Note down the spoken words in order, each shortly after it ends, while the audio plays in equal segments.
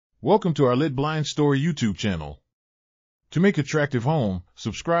Welcome to our LitBlinds Store YouTube channel. To make attractive home,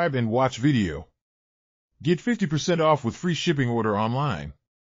 subscribe and watch video. Get 50% off with free shipping order online.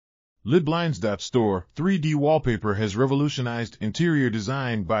 LitBlinds.store 3D wallpaper has revolutionized interior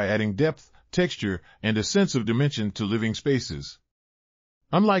design by adding depth, texture, and a sense of dimension to living spaces.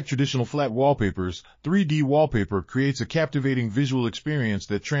 Unlike traditional flat wallpapers, 3D wallpaper creates a captivating visual experience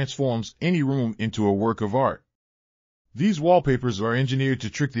that transforms any room into a work of art. These wallpapers are engineered to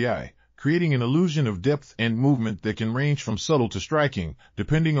trick the eye, creating an illusion of depth and movement that can range from subtle to striking,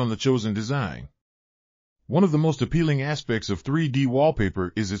 depending on the chosen design. One of the most appealing aspects of 3D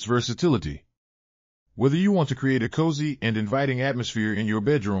wallpaper is its versatility. Whether you want to create a cozy and inviting atmosphere in your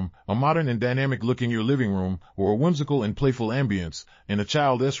bedroom, a modern and dynamic look in your living room, or a whimsical and playful ambience in a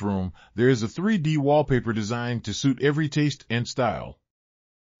child's room, there is a 3D wallpaper designed to suit every taste and style.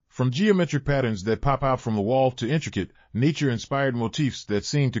 From geometric patterns that pop out from the wall to intricate, nature-inspired motifs that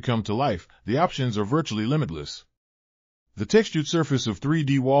seem to come to life, the options are virtually limitless. The textured surface of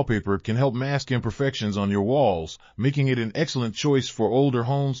 3D wallpaper can help mask imperfections on your walls, making it an excellent choice for older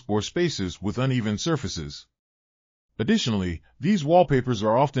homes or spaces with uneven surfaces. Additionally, these wallpapers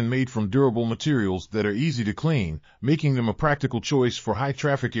are often made from durable materials that are easy to clean, making them a practical choice for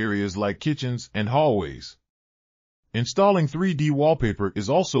high-traffic areas like kitchens and hallways. Installing 3D wallpaper is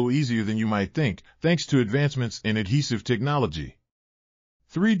also easier than you might think, thanks to advancements in adhesive technology.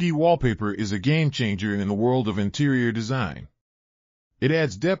 3D wallpaper is a game-changer in the world of interior design. It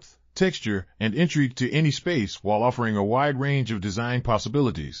adds depth, texture, and intrigue to any space while offering a wide range of design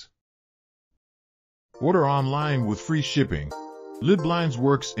possibilities. Order online with free shipping. LitBlinds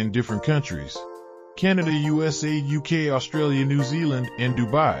works in different countries: Canada, USA, UK, Australia, New Zealand, and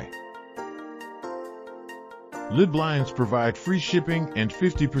Dubai. LitBlinds provide free shipping and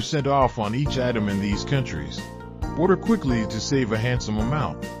 50% off on each item in these countries. Order quickly to save a handsome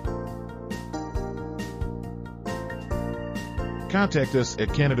amount. Contact us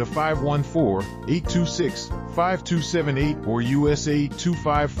at Canada 514-826-5278 or USA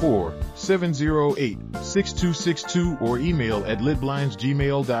 254-708-6262 or email at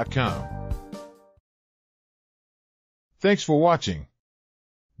litblindsgmail.com. Thanks for watching.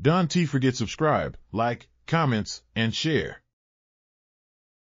 Don't forget subscribe, like, comments, and share.